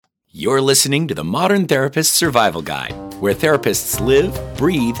You're listening to the Modern Therapist Survival Guide, where therapists live,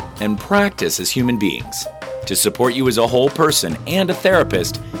 breathe, and practice as human beings. To support you as a whole person and a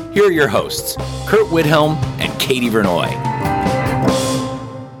therapist, here are your hosts, Curt and Katie Vernoy.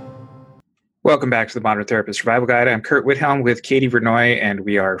 Welcome back to the Modern Therapist Survival Guide. I'm Curt with Katie Vernoy, and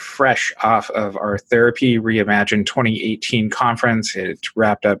we are fresh off of our Therapy Reimagined 2018 conference. It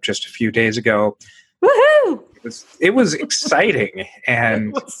wrapped up just a few days ago. Woohoo! It was exciting.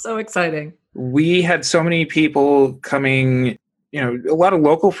 And it was so exciting. We had so many people coming, a lot of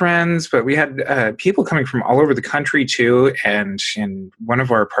local friends, but we had people coming from all over the country too. And in one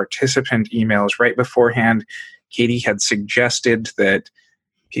of our participant emails right beforehand, Katie had suggested that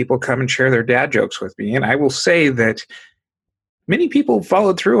people come and share their dad jokes with me. And I will say that many people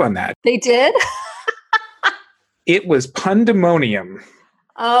followed through on that. They did? It was pandemonium.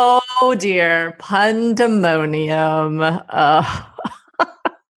 Oh dear, pandemonium.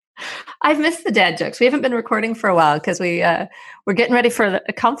 I've missed the dad jokes. We haven't been recording for a while because we're getting ready for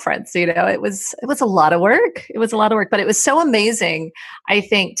a conference. It was a lot of work. It was a lot of work, but it was so amazing, I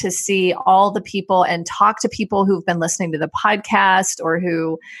think, to see all the people and talk to people who've been listening to the podcast or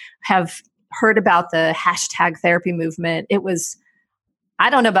who have heard about the #therapy movement. It was, I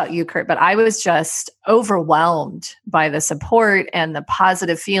don't know about you, Curt, but I was just overwhelmed by the support and the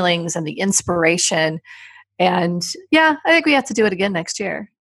positive feelings and the inspiration. And yeah, I think we have to do it again next year.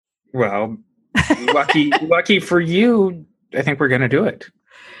 Well, lucky for you, I think we're going to do it.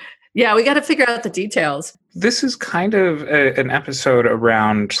 Yeah, we got to figure out the details. This is kind of an episode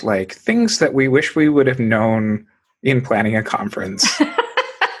around like things that we wish we would have known in planning a conference.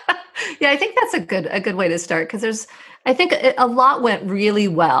 Yeah, I think that's a good way to start because I think a lot went really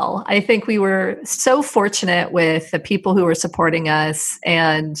well. I think we were so fortunate with the people who were supporting us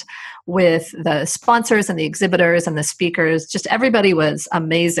and with the sponsors and the exhibitors and the speakers. Just everybody was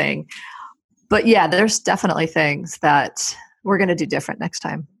amazing. But yeah, there's definitely things that we're going to do different next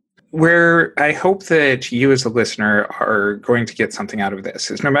time. Where I hope that you as a listener are going to get something out of this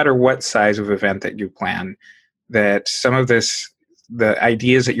is no matter what size of event that you plan, that some of the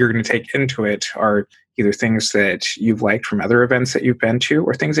ideas that you're going to take into it are either things that you've liked from other events that you've been to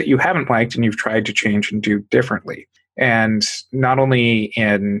or things that you haven't liked and you've tried to change and do differently. And not only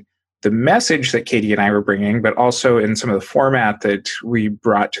in the message that Katie and I were bringing, but also in some of the format that we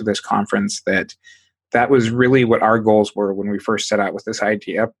brought to this conference, that was really what our goals were when we first set out with this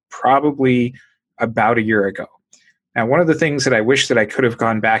idea, probably about a year ago. Now, one of the things that I wish that I could have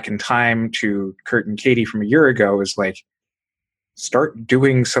gone back in time to Curt and Katie from a year ago is like, start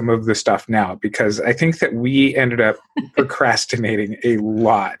doing some of the stuff now, because I think that we ended up procrastinating a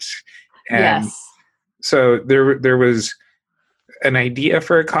lot. And yes. So there was an idea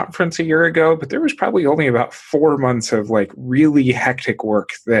for a conference a year ago, but there was probably only about 4 months of like really hectic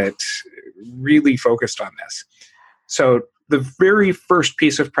work that really focused on this. So the very first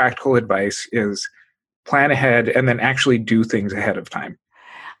piece of practical advice is plan ahead and then actually do things ahead of time.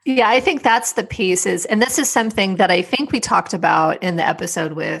 Yeah, I think that's the piece and this is something that I think we talked about in the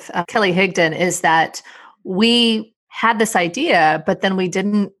episode with Kelly Higdon, is that we had this idea, but then we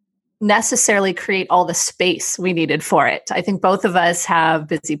didn't necessarily create all the space we needed for it. I think both of us have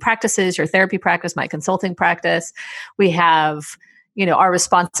busy practices, your therapy practice, my consulting practice. We have, our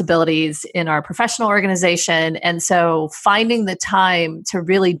responsibilities in our professional organization. And so finding the time to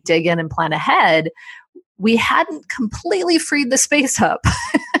really dig in and plan ahead, we hadn't completely freed the space up.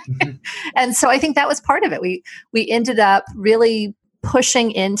 Mm-hmm. And so I think that was part of it. We ended up really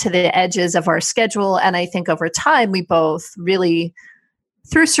pushing into the edges of our schedule. And I think over time, we both really,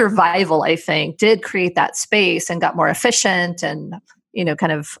 through survival, I think, did create that space and got more efficient and,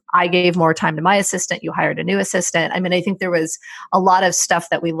 I gave more time to my assistant. You hired a new assistant. I mean, I think there was a lot of stuff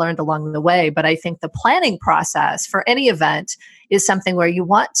that we learned along the way, but I think the planning process for any event is something where you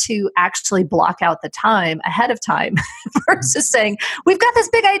want to actually block out the time ahead of time versus saying, we've got this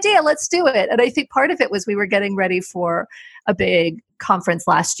big idea, let's do it. And I think part of it was we were getting ready for a big conference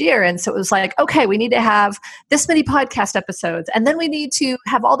last year. And so it was like, okay, we need to have this many podcast episodes. And then we need to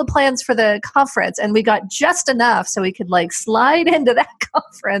have all the plans for the conference. And we got just enough so we could like slide into that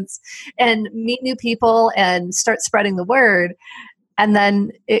conference and meet new people and start spreading the word. And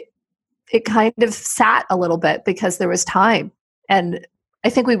then it kind of sat a little bit because there was time. And I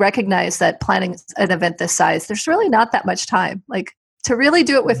think we recognize that planning an event this size, there's really not that much time. Like to really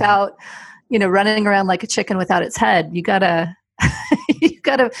do it without, running around like a chicken without its head, you gotta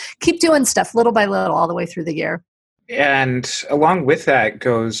keep doing stuff little by little all the way through the year. And along with that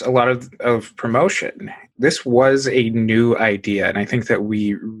goes a lot of promotion. This was a new idea. And I think that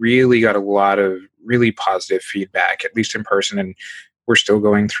we really got a lot of really positive feedback, at least in person. And we're still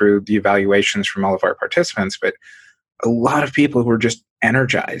going through the evaluations from all of our participants, but a lot of people were just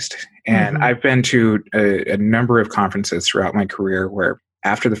energized. And I've been to a number of conferences throughout my career where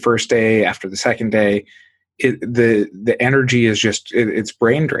after the first day, after the second day, the energy is just, it's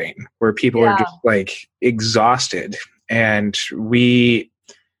brain drain, where people are just like exhausted. And we,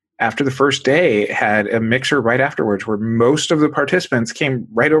 after the first day, had a mixer right afterwards where most of the participants came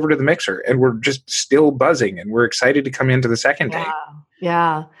right over to the mixer and were just still buzzing and we're excited to come into the second day.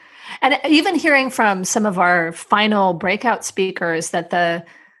 Yeah. And even hearing from some of our final breakout speakers that the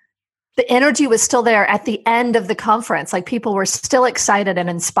energy was still there at the end of the conference. Like people were still excited and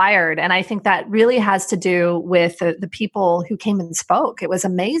inspired. And I think that really has to do with the people who came and spoke. It was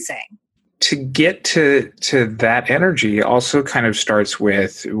amazing. To get to that energy also kind of starts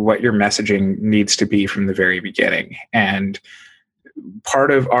with what your messaging needs to be from the very beginning. And part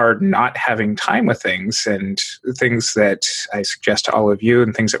of our not having time with things, and things that I suggest to all of you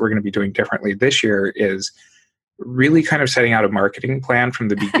and things that we're going to be doing differently this year, is really kind of setting out a marketing plan from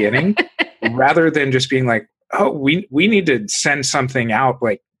the beginning rather than just being like, oh, we need to send something out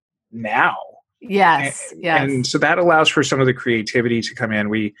like now. Yes. And so that allows for some of the creativity to come in.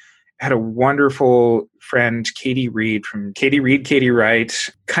 We had a wonderful friend, Katie Reed from Katie Reed, Katie Wright,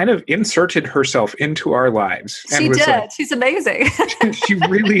 kind of inserted herself into our lives. She did. Like, she's amazing. She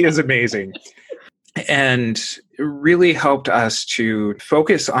really is amazing. And it really helped us to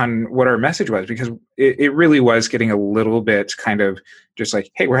focus on what our message was, because it really was getting a little bit kind of just like,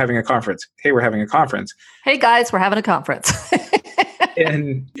 hey, we're having a conference. Hey, we're having a conference. Hey, guys, we're having a conference.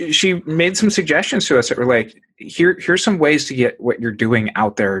 And she made some suggestions to us that were like, here's some ways to get what you're doing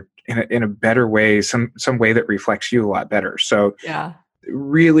out there in a better way, some way that reflects you a lot better. So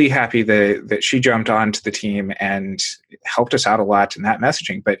really happy that she jumped onto the team and helped us out a lot in that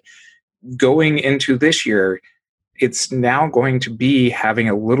messaging. But going into this year, it's now going to be having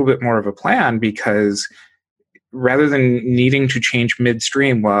a little bit more of a plan, because rather than needing to change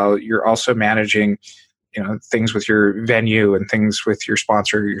midstream while you're also managing, things with your venue and things with your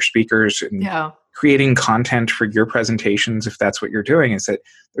sponsor, your speakers, and creating content for your presentations, if that's what you're doing, is that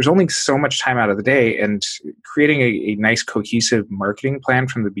there's only so much time out of the day, and creating a nice cohesive marketing plan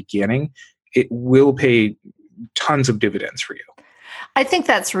from the beginning, it will pay tons of dividends for you. I think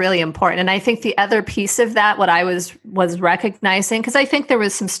that's really important. And I think the other piece of that, what I was recognizing, because I think there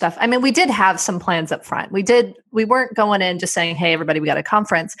was some stuff. I mean, we did have some plans up front. We weren't going in just saying, hey, everybody, we got a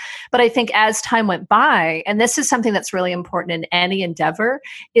conference. But I think as time went by, and this is something that's really important in any endeavor,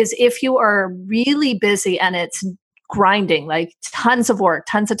 is if you are really busy and it's grinding, like tons of work,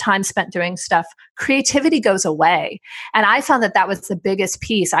 tons of time spent doing stuff, creativity goes away. And I found that was the biggest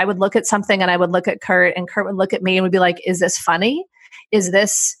piece. I would look at something and I would look at Curt, and Curt would look at me and would be like, is this funny? Is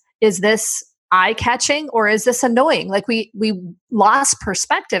this eye-catching, or is this annoying? Like we lost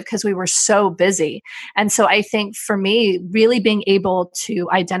perspective because we were so busy. And so I think for me, really being able to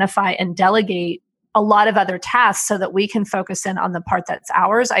identify and delegate a lot of other tasks so that we can focus in on the part that's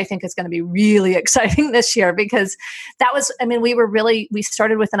ours, I think is going to be really exciting this year, because we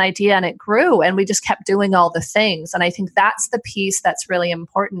started with an idea and it grew, and we just kept doing all the things. And I think that's the piece that's really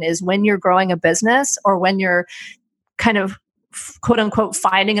important, is when you're growing a business, or when you're kind of quote unquote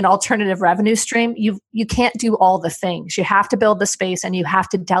finding an alternative revenue stream, you can't do all the things. You have to build the space, and you have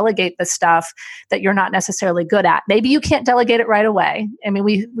to delegate the stuff that you're not necessarily good at. Maybe you can't delegate it right away. I mean,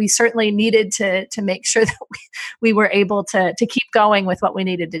 we certainly needed to make sure that we were able to keep going with what we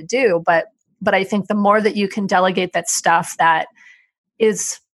needed to do. But I think the more that you can delegate that stuff that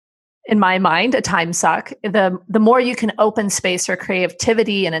is, in my mind, a time suck, the more you can open space for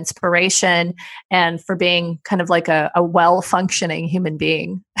creativity and inspiration, and for being kind of like a well-functioning human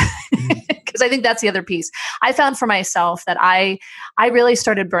being. Because I think that's the other piece. I found for myself that I really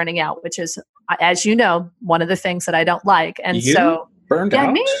started burning out, which is, as you know, one of the things that I don't like. And burned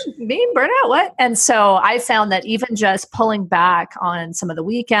out? Me burnout, what? And so I found that even just pulling back on some of the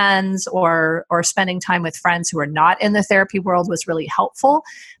weekends, or spending time with friends who are not in the therapy world, was really helpful.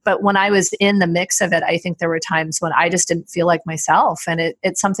 But when I was in the mix of it, I think there were times when I just didn't feel like myself. And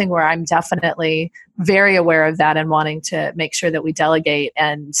it's something where I'm definitely very aware of that, and wanting to make sure that we delegate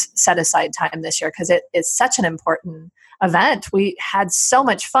and set aside time this year, because it is such an important event. We had so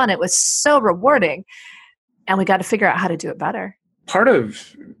much fun. It was so rewarding, and we got to figure out how to do it better. Part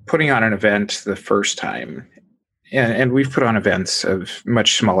of putting on an event the first time, and we've put on events of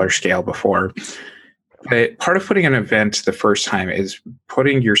much smaller scale before, but part of putting an event the first time is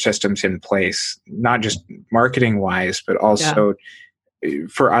putting your systems in place, not just marketing wise, but also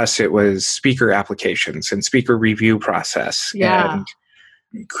for us, it was speaker applications and speaker review process, and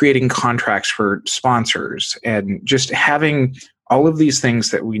creating contracts for sponsors, and just having all of these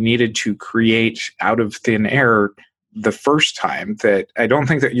things that we needed to create out of thin air the first time, that I don't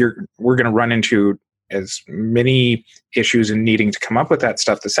think that we're going to run into as many issues in needing to come up with that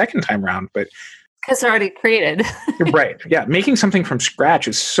stuff the second time around. But because they're already created. right. Yeah. Making something from scratch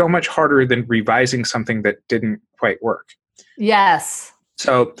is so much harder than revising something that didn't quite work. Yes.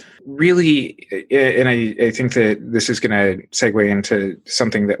 So really, and I think that this is going to segue into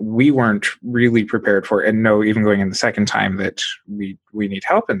something that we weren't really prepared for, and no, even going in the second time, that we need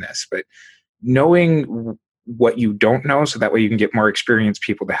help in this, but knowing what you don't know, so that way you can get more experienced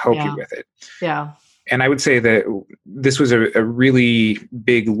people to help you with it. Yeah. And I would say that this was a really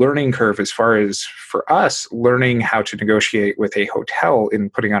big learning curve as far as for us learning how to negotiate with a hotel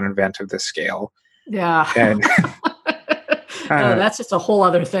in putting on an event of this scale. Yeah. And that's just a whole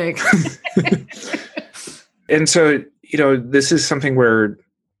other thing. And so, this is something where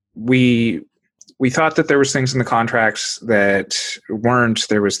we thought that there was things in the contracts that weren't.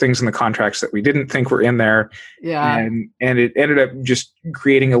 There was things in the contracts that we didn't think were in there. Yeah. And it ended up just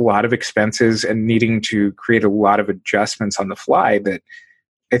creating a lot of expenses and needing to create a lot of adjustments on the fly, that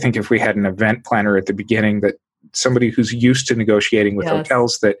I think if we had an event planner at the beginning, that somebody who's used to negotiating with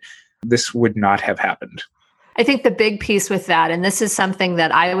hotels, that this would not have happened. I think the big piece with that, and this is something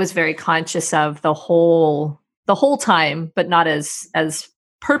that I was very conscious of the whole time, but not as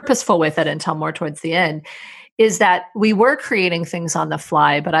purposeful with it until more towards the end, is that we were creating things on the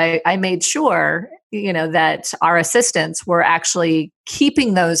fly, but I made sure, that our assistants were actually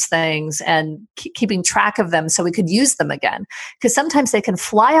keeping those things and keeping track of them so we could use them again. Because sometimes they can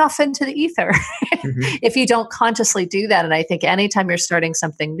fly off into the ether if you don't consciously do that. And I think anytime you're starting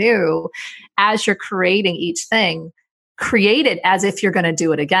something new, as you're creating each thing, create it as if you're going to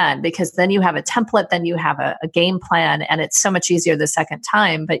do it again, because then you have a template, then you have a game plan, and it's so much easier the second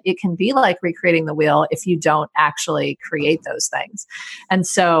time. But it can be like recreating the wheel if you don't actually create those things. And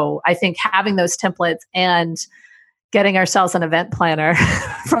so I think having those templates and getting ourselves an event planner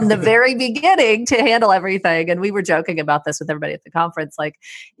from the very beginning to handle everything. And we were joking about this with everybody at the conference. Like,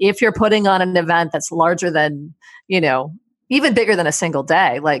 if you're putting on an event that's larger than, even bigger than a single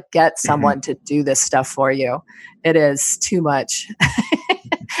day, like, get someone to do this stuff for you. It is too much.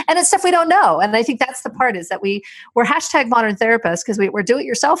 And it's stuff we don't know. And I think that's the part, is that we're hashtag modern therapists because we're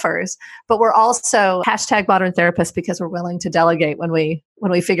do-it-yourselfers, but we're also hashtag modern therapists because we're willing to delegate when we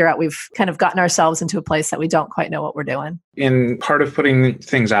figure out we've kind of gotten ourselves into a place that we don't quite know what we're doing. And part of putting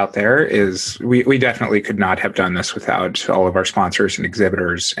things out there is we definitely could not have done this without all of our sponsors and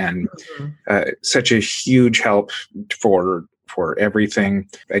exhibitors, and such a huge help for everything.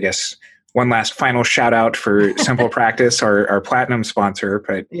 I guess one last final shout out for Simple Practice, our platinum sponsor.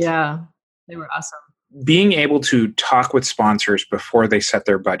 But yeah, they were awesome. Being able to talk with sponsors before they set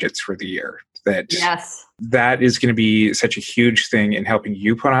their budgets for the year, that is going to be such a huge thing in helping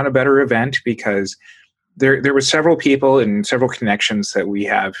you put on a better event, because there were several people and several connections that we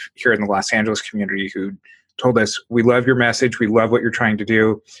have here in the Los Angeles community who told us, we love your message. We love what you're trying to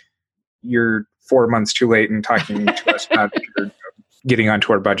do. You're 4 months too late in talking to us about getting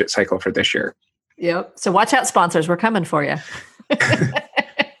onto our budget cycle for this year. Yep. So watch out, sponsors. We're coming for you.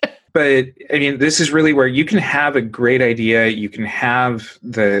 But I mean, this is really where you can have a great idea. You can have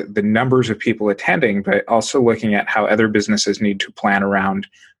the numbers of people attending, but also looking at how other businesses need to plan around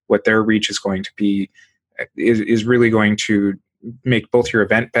what their reach is going to be is really going to make both your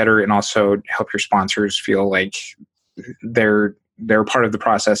event better and also help your sponsors feel like they're part of the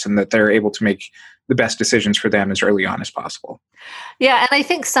process and that they're able to make the best decisions for them as early on as possible. Yeah. And I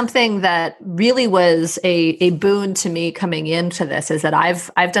think something that really was a boon to me coming into this is that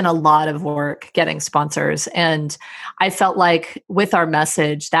I've done a lot of work getting sponsors. And I felt like with our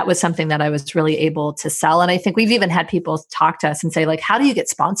message, that was something that I was really able to sell. And I think we've even had people talk to us and say, like, how do you get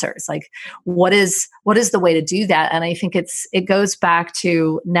sponsors? Like, what is the way to do that? And I think it goes back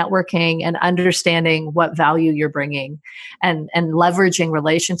to networking and understanding what value you're bringing and leveraging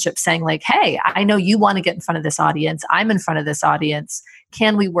relationships, saying like, hey, I know you want to get in front of this audience. I'm in front of this audience.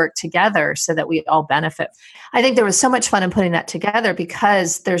 Can we work together so that we all benefit? I think there was so much fun in putting that together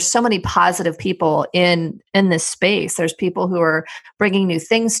because there's so many positive people in this space. There's people who are bringing new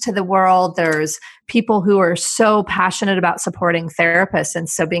things to the world. There's people who are so passionate about supporting therapists. And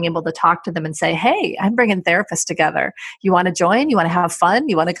so being able to talk to them and say, hey, I'm bringing therapists together. You want to join? You want to have fun?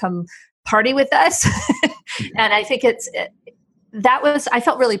 You want to come party with us? And I think I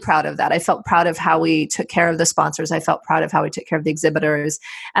felt really proud of that. I felt proud of how we took care of the sponsors. I felt proud of how we took care of the exhibitors.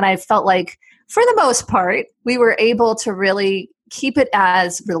 And I felt like, for the most part, we were able to really keep it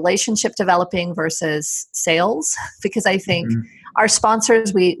as relationship developing versus sales, because I think our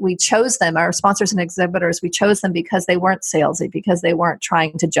sponsors, we chose them, our sponsors and exhibitors, we chose them because they weren't salesy, because they weren't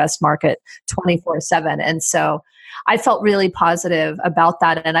trying to just market 24/7. And so I felt really positive about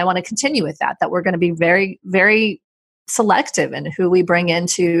that. And I want to continue with that we're going to be very, very selective in who we bring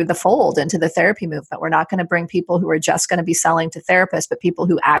into the fold, into the therapy movement. We're not going to bring people who are just going to be selling to therapists, but people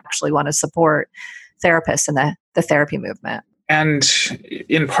who actually want to support therapists in the therapy movement. And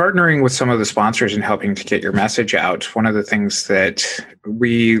in partnering with some of the sponsors and helping to get your message out, one of the things that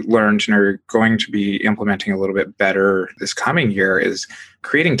we learned and are going to be implementing a little bit better this coming year is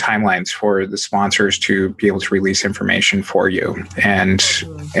creating timelines for the sponsors to be able to release information for you. And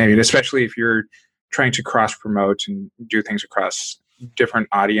I mean, especially if you're trying to cross-promote and do things across different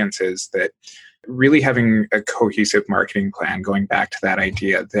audiences, that really having a cohesive marketing plan, going back to that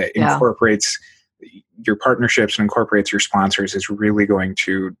idea that incorporates your partnerships and incorporates your sponsors, is really going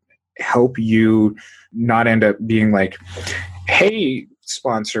to help you not end up being like, hey,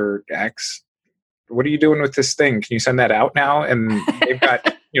 sponsor X, what are you doing with this thing? Can you send that out now? And they've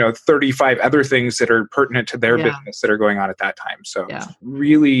got 35 other things that are pertinent to their business that are going on at that time. So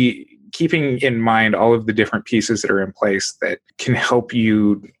really keeping in mind all of the different pieces that are in place that can help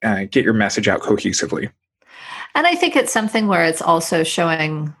you get your message out cohesively. And I think it's something where it's also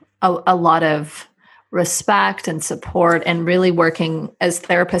showing a lot of respect and support, and really working as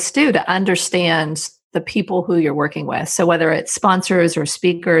therapists do to understand the people who you're working with. So whether it's sponsors or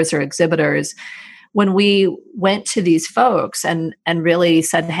speakers or exhibitors, when we went to these folks and really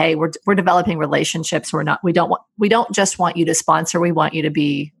said, hey, we're developing relationships. We don't just want you to sponsor, we want you to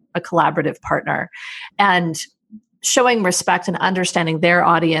be a collaborative partner. And showing respect and understanding their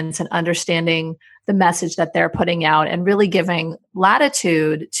audience and understanding the message that they're putting out, and really giving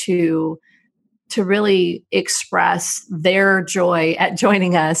latitude to really express their joy at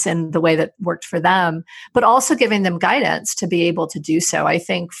joining us in the way that worked for them, but also giving them guidance to be able to do so. I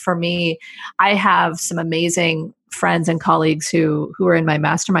think for me, I have some amazing friends and colleagues who are in my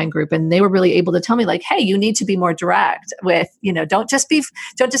mastermind group, and they were really able to tell me, like, hey, you need to be more direct with, don't just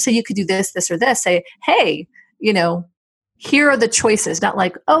say you could do this, or this. Say, hey, here are the choices, not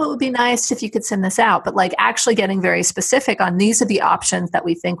like, oh, it would be nice if you could send this out, but like actually getting very specific on these are the options that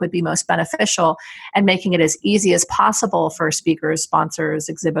we think would be most beneficial, and making it as easy as possible for speakers, sponsors,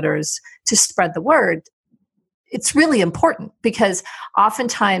 exhibitors to spread the word. It's really important because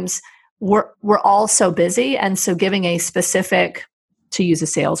oftentimes we're all so busy. And so giving a specific, to use a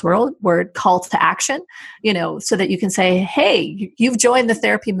sales word, call to action, so that you can say, hey, you've joined the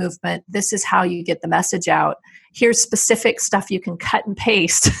therapy movement. This is how you get the message out. Here's specific stuff you can cut and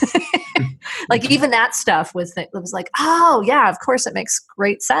paste. Like even that stuff was like, oh yeah, of course it makes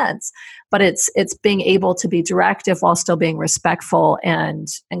great sense. But it's being able to be directive while still being respectful and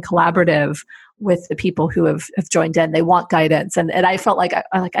collaborative with the people who have joined in. They want guidance. And I felt like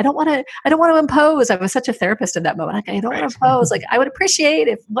I don't want to impose. I was such a therapist in that moment. Like, I don't want to impose. Like, I would appreciate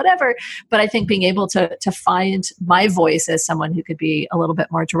if whatever. But I think being able to find my voice as someone who could be a little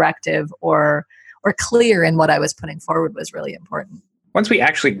bit more directive or clear in what I was putting forward was really important. Once we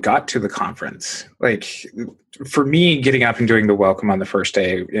actually got to the conference, like for me, getting up and doing the welcome on the first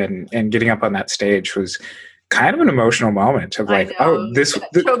day and getting up on that stage was kind of an emotional moment of like,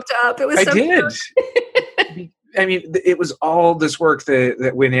 choked up. It was so good. I mean, it was all this work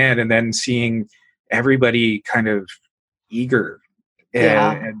that went in, and then seeing everybody kind of eager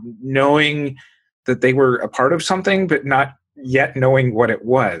and knowing that they were a part of something, but not yet knowing what it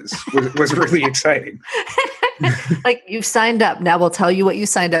was really exciting. Like, you've signed up. Now we'll tell you what you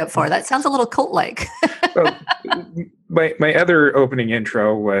signed up for. That sounds a little cult-like. Well, my other opening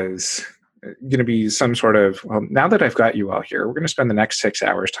intro was going to be some sort of, well, now that I've got you all here, we're going to spend the next 6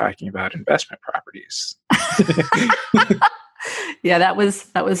 hours talking about investment properties. Yeah, that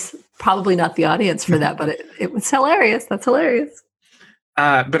was probably not the audience for that, but it was hilarious. That's hilarious.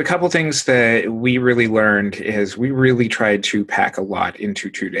 But a couple things that we really learned is we really tried to pack a lot into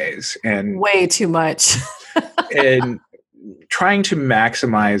 2 days, and way too much. And trying to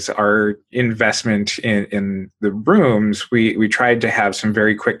maximize our investment in the rooms, we tried to have some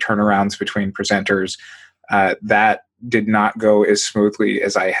very quick turnarounds between presenters. That did not go as smoothly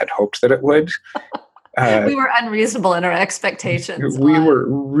as I had hoped that it would. We were unreasonable in our expectations. We were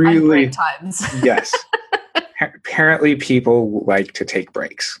really times. Yes. Apparently, people like to take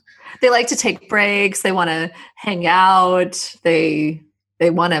breaks. They like to take breaks. They want to hang out. They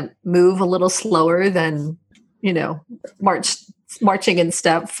want to move a little slower than, marching in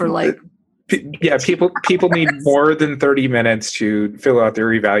step for like. Yeah, people need more than 30 minutes to fill out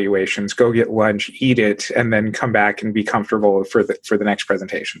their evaluations, go get lunch, eat it, and then come back and be comfortable for the next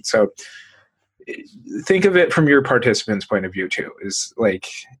presentation. So think of it from your participants' point of view too, is like,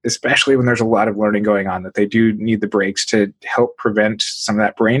 especially when there's a lot of learning going on, that they do need the breaks to help prevent some of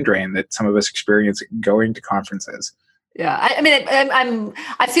that brain drain that some of us experience going to conferences. Yeah. I mean,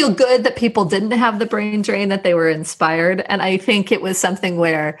 I feel good that people didn't have the brain drain, that they were inspired. And I think it was something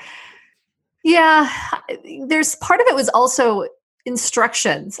where, there's part of it was also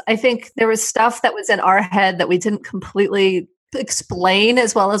instructions. I think there was stuff that was in our head that we didn't completely explain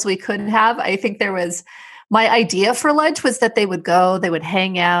as well as we could have. I think there was, my idea for lunch was that they would go, they would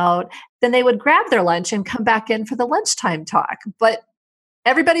hang out, then they would grab their lunch and come back in for the lunchtime talk. But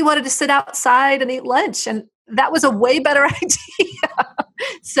everybody wanted to sit outside and eat lunch. And that was a way better idea.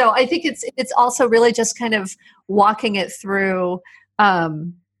 So I think it's also really just kind of walking it through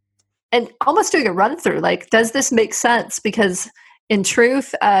and almost doing a run through. Like, does this make sense? Because in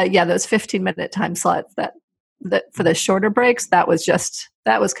truth, those 15-minute time slots that for the shorter breaks, that was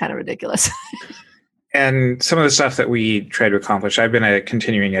kind of ridiculous. And some of the stuff that we try to accomplish, I've been a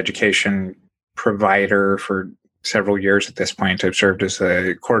continuing education provider for several years at this point. I've served as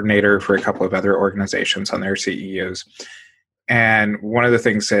a coordinator for a couple of other organizations on their CEUs. And one of the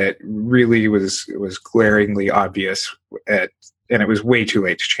things that really was glaringly obvious and it was way too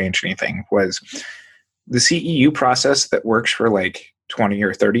late to change anything, was the CEU process that works for like 20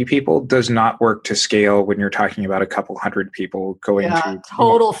 or 30 people does not work to scale when you're talking about a couple hundred people going to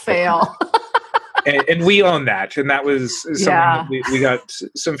total fail. and we own that. And that was something that we got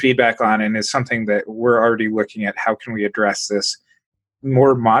some feedback on, and is something that we're already looking at. How can we address this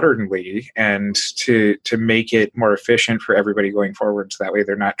more modernly and to make it more efficient for everybody going forward? So that way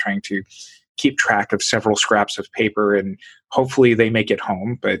they're not trying to keep track of several scraps of paper, and hopefully they make it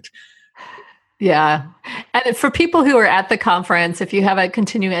home. But yeah. And for people who are at the conference, if you have a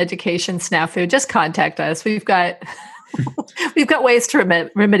continuing education snafu, just contact us. We've got ways to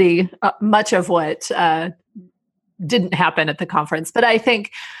remedy much of what didn't happen at the conference. But I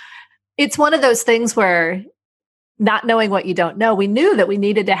think it's one of those things where, not knowing what you don't know, we knew that we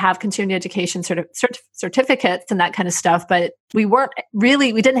needed to have continuing education certificates and that kind of stuff, but we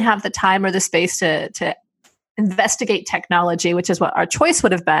didn't have the time or the space to investigate technology, which is what our choice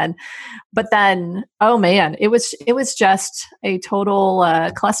would have been. But then, oh man, it was just a total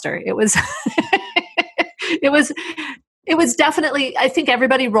cluster. It was it was definitely, I think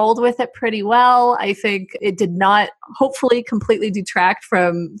everybody rolled with it pretty well. I think it did not, hopefully, completely detract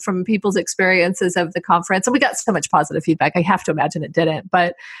from people's experiences of the conference. And we got so much positive feedback. I have to imagine it didn't.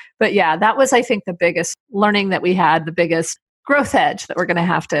 But yeah, that was, I think, the biggest learning that we had, the biggest growth edge that we're going to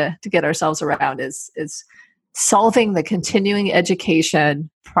have to get ourselves around is solving the continuing education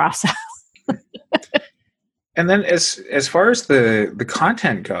process. And then as far as the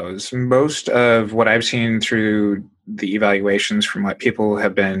content goes, most of what I've seen through the evaluations from what people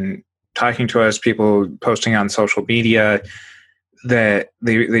have been talking to us, people posting on social media, that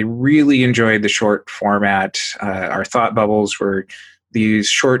they really enjoyed the short format. Our thought bubbles were these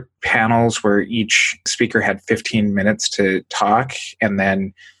short panels where each speaker had 15 minutes to talk, and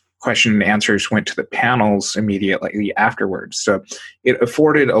then question and answers went to the panels immediately afterwards. So it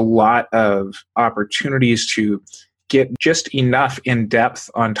afforded a lot of opportunities to get just enough in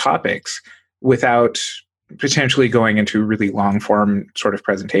depth on topics without potentially going into really long form sort of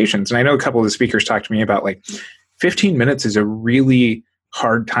presentations. And I know a couple of the speakers talked to me about, like, 15 minutes is a really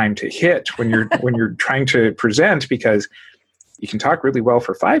hard time to hit when you're trying to present, because you can talk really well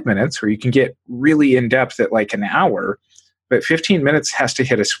for 5 minutes, or you can get really in depth at like an hour. But 15 minutes has to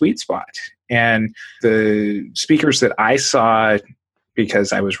hit a sweet spot. And the speakers that I saw,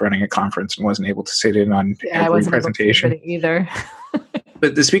 because I was running a conference and wasn't able to sit in on every presentation either.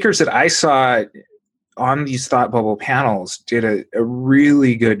 But the speakers that I saw on these thought bubble panels did a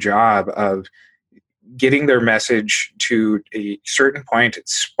really good job of getting their message to a certain point. It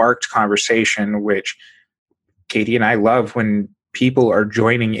sparked conversation, which Katie and I love when people are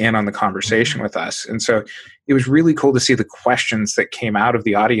joining in on the conversation with us. And so it was really cool to see the questions that came out of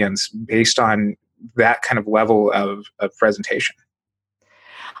the audience based on that kind of level of presentation.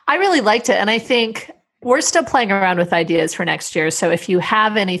 I really liked it. And I think we're still playing around with ideas for next year. So if you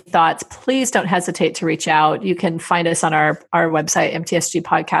have any thoughts, please don't hesitate to reach out. You can find us on our website,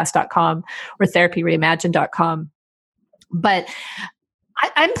 mtsgpodcast.com or therapyreimagined.com. But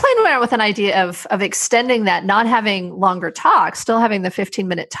I'm playing around with an idea of extending that, not having longer talks, still having the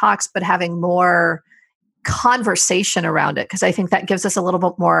 15-minute talks, but having more conversation around it, because I think that gives us a little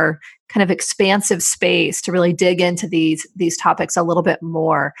bit more kind of expansive space to really dig into these topics a little bit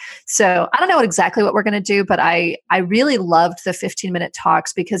more. So I don't know exactly what we're going to do, but I really loved the 15-minute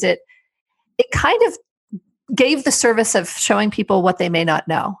talks, because it kind of gave the service of showing people what they may not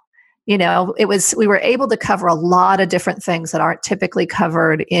know. we were able to cover a lot of different things that aren't typically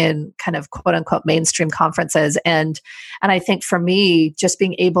covered in kind of quote unquote mainstream conferences. And I think for me, just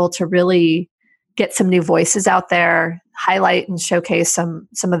being able to really get some new voices out there, highlight and showcase some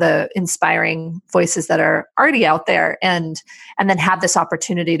of the inspiring voices that are already out there, and then have this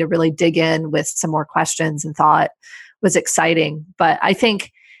opportunity to really dig in with some more questions and thought was exciting. But I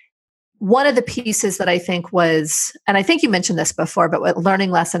think one of the pieces that I think was, and I think you mentioned this before, but what learning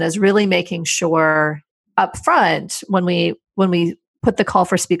lesson is really making sure up front when we put the call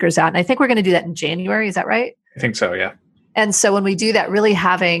for speakers out, and I think we're going to do that in January. Is that right? I think so, yeah. And so when we do that, really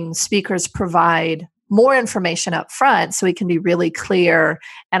having speakers provide more information up front so we can be really clear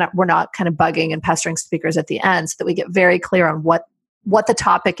and we're not kind of bugging and pestering speakers at the end, so that we get very clear on what the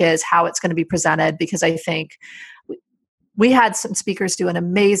topic is, how it's going to be presented. Because I think we had some speakers do an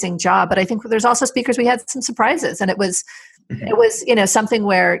amazing job, but I think there's also speakers, we had some surprises, and it was something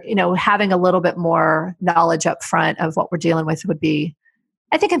where, having a little bit more knowledge up front of what we're dealing with would be,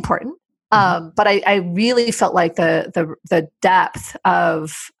 I think, important. But I really felt like the depth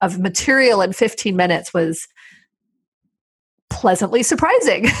of material in 15 minutes was pleasantly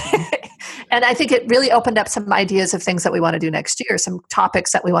surprising. And I think it really opened up some ideas of things that we want to do next year, some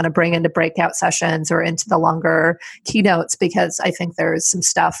topics that we want to bring into breakout sessions or into the longer keynotes, because I think there's some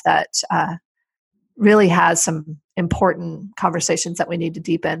stuff that really has some important conversations that we need to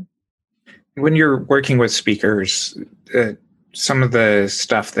deepen. When you're working with speakers, some of the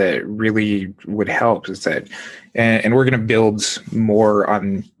stuff that really would help is that, and we're going to build more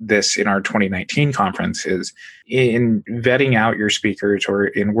on this in our 2019 conference, is in vetting out your speakers or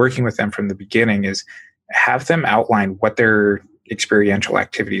in working with them from the beginning, is have them outline what their experiential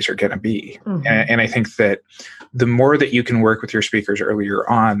activities are going to be. Mm-hmm. And I think that the more that you can work with your speakers earlier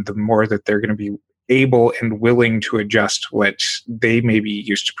on, the more that they're going to be able and willing to adjust what they may be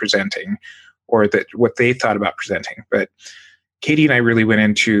used to presenting, or that what they thought about presenting. But Katie and I really went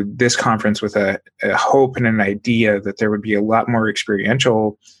into this conference with a hope and an idea that there would be a lot more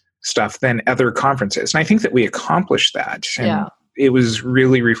experiential stuff than other conferences. And I think that we accomplished that. And it was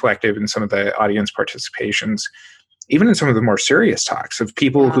really reflective in some of the audience participations, even in some of the more serious talks of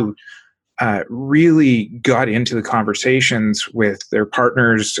people who really got into the conversations with their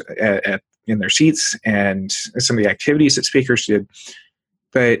partners in their seats and some of the activities that speakers did.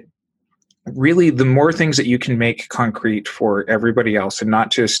 But really, the more things that you can make concrete for everybody else and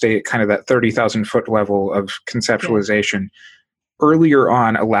not to stay at kind of that 30,000 foot level of conceptualization earlier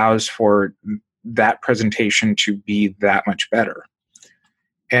on allows for that presentation to be that much better.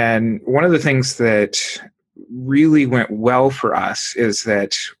 And one of the things that really went well for us is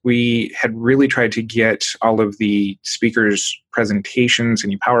that we had really tried to get all of the speakers' presentations,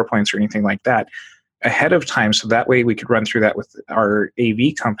 any PowerPoints or anything like that, ahead of time, so that way we could run through that with our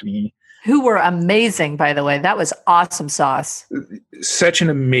AV company, who were amazing, by the way. That was awesome sauce. Such an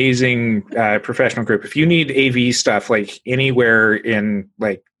amazing professional group. If you need AV stuff, like anywhere in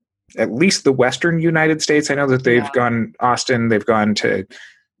like at least the Western United States, I know that they've gone Austin, they've gone to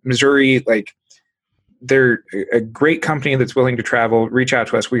Missouri. Like, they're a great company that's willing to travel. Reach out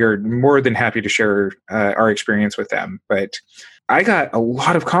to us. We are more than happy to share our experience with them. But I got a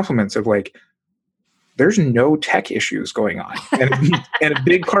lot of compliments of like, there's no tech issues going on. And a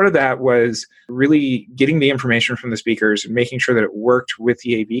big part of that was really getting the information from the speakers and making sure that it worked with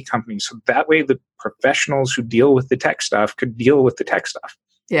the AV company. So that way the professionals who deal with the tech stuff could deal with the tech stuff.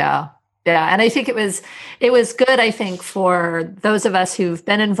 Yeah. Yeah. And I think it was good, I think, for those of us who've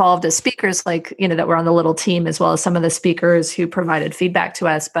been involved as speakers, like, that were on the little team, as well as some of the speakers who provided feedback to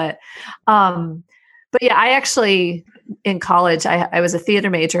us. But yeah, I actually, in college, I was a theater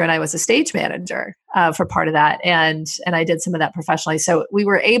major and I was a stage manager for part of that. And I did some of that professionally. So we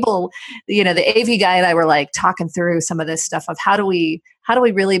were able, the AV guy and I were like talking through some of this stuff of how do we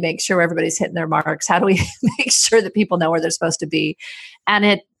really make sure everybody's hitting their marks? How do we make sure that people know where they're supposed to be?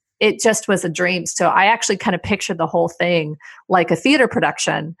 And it just was a dream. So I actually kind of pictured the whole thing like a theater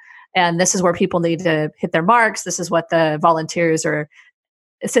production. And this is where people need to hit their marks. This is what the volunteers or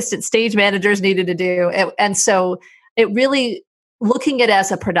assistant stage managers needed to do. And so it really, looking at it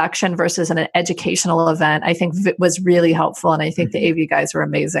as a production versus an educational event, I think was really helpful. And I think the AV guys were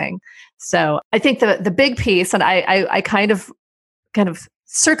amazing. So I think the big piece, and I kind of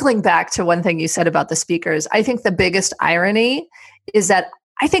circling back to one thing you said about the speakers, I think the biggest irony is that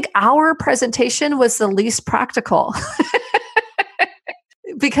I think our presentation was the least practical.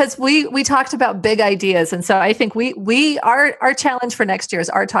 because we talked about big ideas. And so I think our challenge for next year is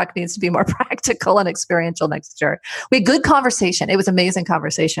our talk needs to be more practical and experiential next year. We had good conversation. It was amazing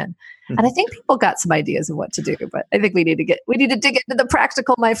conversation. And I think people got some ideas of what to do, but I think we need to dig into the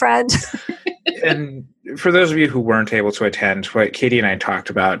practical, my friend. And for those of you who weren't able to attend, what Katie and I talked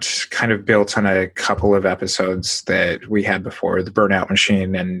about kind of built on a couple of episodes that we had before, the burnout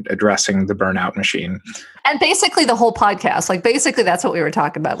machine and addressing the burnout machine. And basically the whole podcast, like basically that's what we were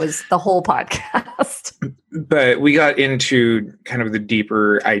talking about was the whole podcast. But we got into kind of the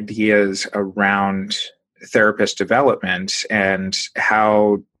deeper ideas around therapist development and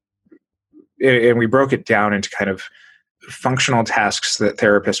how, and we broke it down into kind of functional tasks that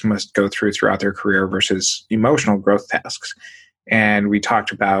therapists must go through throughout their career versus emotional growth tasks. And we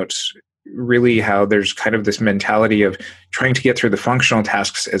talked about really how there's kind of this mentality of trying to get through the functional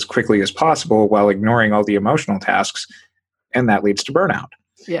tasks as quickly as possible while ignoring all the emotional tasks. And that leads to burnout.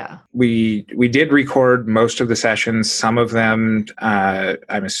 Yeah. We did record most of the sessions. Some of them,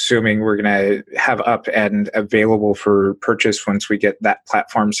 I'm assuming we're going to have up and available for purchase once we get that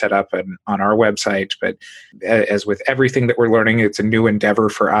platform set up and on our website. But as with everything that we're learning, it's a new endeavor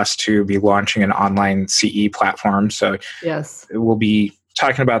for us to be launching an online CE platform. So yes, we'll be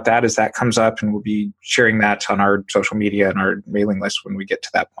talking about that as that comes up, and we'll be sharing that on our social media and our mailing list when we get to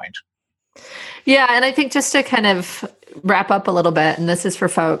that point. Yeah. And I think just to kind of wrap up a little bit, and this is for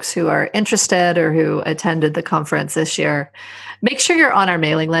folks who are interested or who attended the conference this year, make sure you're on our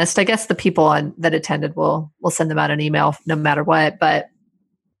mailing list. I guess the people that attended we'll send them out an email no matter what, but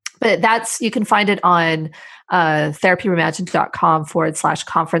you can find it on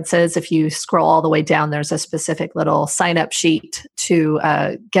therapyreimagined.com/conferences. If you scroll all the way down, there's a specific little sign up sheet to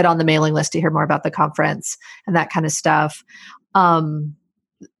get on the mailing list to hear more about the conference and that kind of stuff.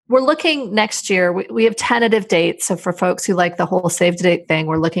 We're looking next year. We have tentative dates. So for folks who like the whole save the date thing,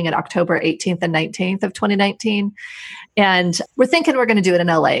 we're looking at October 18th and 19th of 2019. And we're thinking we're going to do it in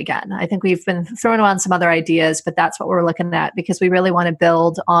LA again. I think we've been throwing around some other ideas, but that's what we're looking at because we really want to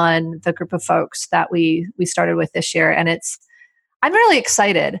build on the group of folks that we started with this year. And I'm really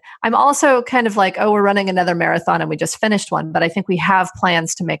excited. I'm also kind of like, we're running another marathon and we just finished one, but I think we have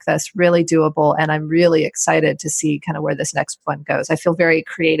plans to make this really doable. And I'm really excited to see kind of where this next one goes. I feel very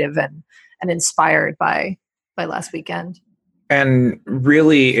creative and inspired by last weekend. And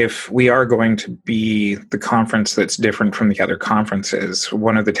really, if we are going to be the conference that's different from the other conferences,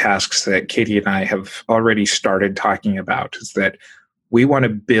 one of the tasks that Katie and I have already started talking about is that we want to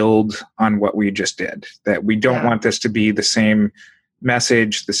build on what we just did, that we don't want this to be the same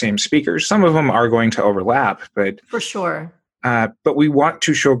message, the same speakers. Some of them are going to overlap, but for sure. But we want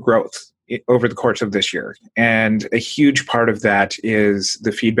to show growth over the course of this year. And a huge part of that is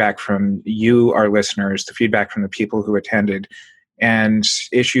the feedback from you, our listeners, the feedback from the people who attended, and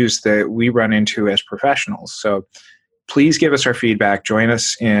issues that we run into as professionals. So please give us our feedback. Join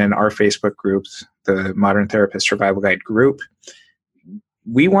us in our Facebook groups, the Modern Therapist Survival Guide group.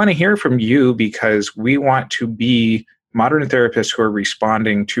 We want to hear from you because we want to be modern therapists who are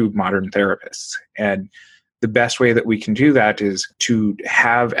responding to modern therapists. And the best way that we can do that is to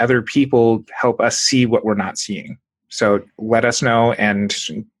have other people help us see what we're not seeing. So let us know and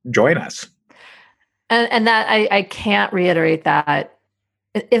join us. And that I can't reiterate that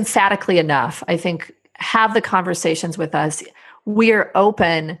emphatically enough. I think have the conversations with us. We are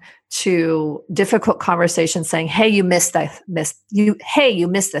open to difficult conversations saying, hey, you missed this, you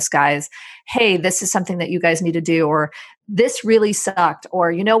missed this, guys. Hey, this is something that you guys need to do, or this really sucked,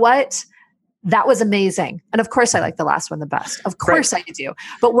 or you know what? That was amazing. And of course, I like the last one the best. Of course I do.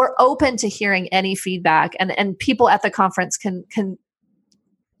 But we're open to hearing any feedback, and people at the conference can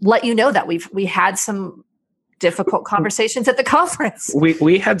let you know that we had some difficult conversations at the conference.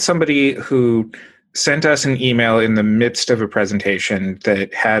 We had somebody who sent us an email in the midst of a presentation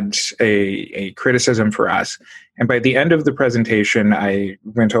that had a criticism for us. And by the end of the presentation, I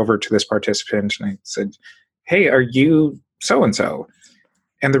went over to this participant and I said, hey, are you so-and-so?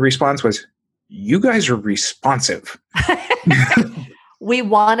 And the response was, you guys are responsive. We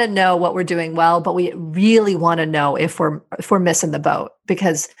want to know what we're doing well, but we really want to know if we're missing the boat,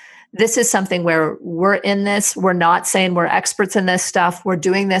 because this is something where we're in this. We're not saying we're experts in this stuff. We're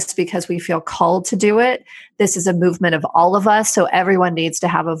doing this because we feel called to do it. This is a movement of all of us. So everyone needs to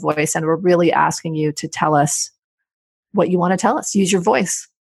have a voice. And we're really asking you to tell us what you want to tell us. Use your voice.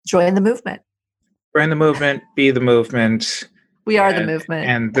 Join the movement. Join the movement. Be the movement. We are the movement.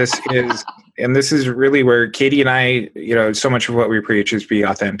 And this is really where Katie and I, so much of what we preach is be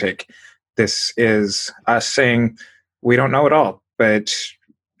authentic. This is us saying, we don't know it all, but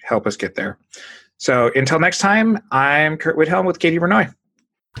help us get there. So until next time, I'm Curt Whithelm with Katie Renoy.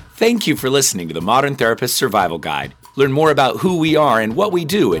 Thank you for listening to the Modern Therapist Survival Guide. Learn more about who we are and what we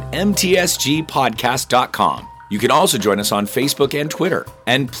do at mtsgpodcast.com. You can also join us on Facebook and Twitter.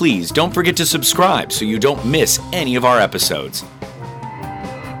 And please don't forget to subscribe so you don't miss any of our episodes.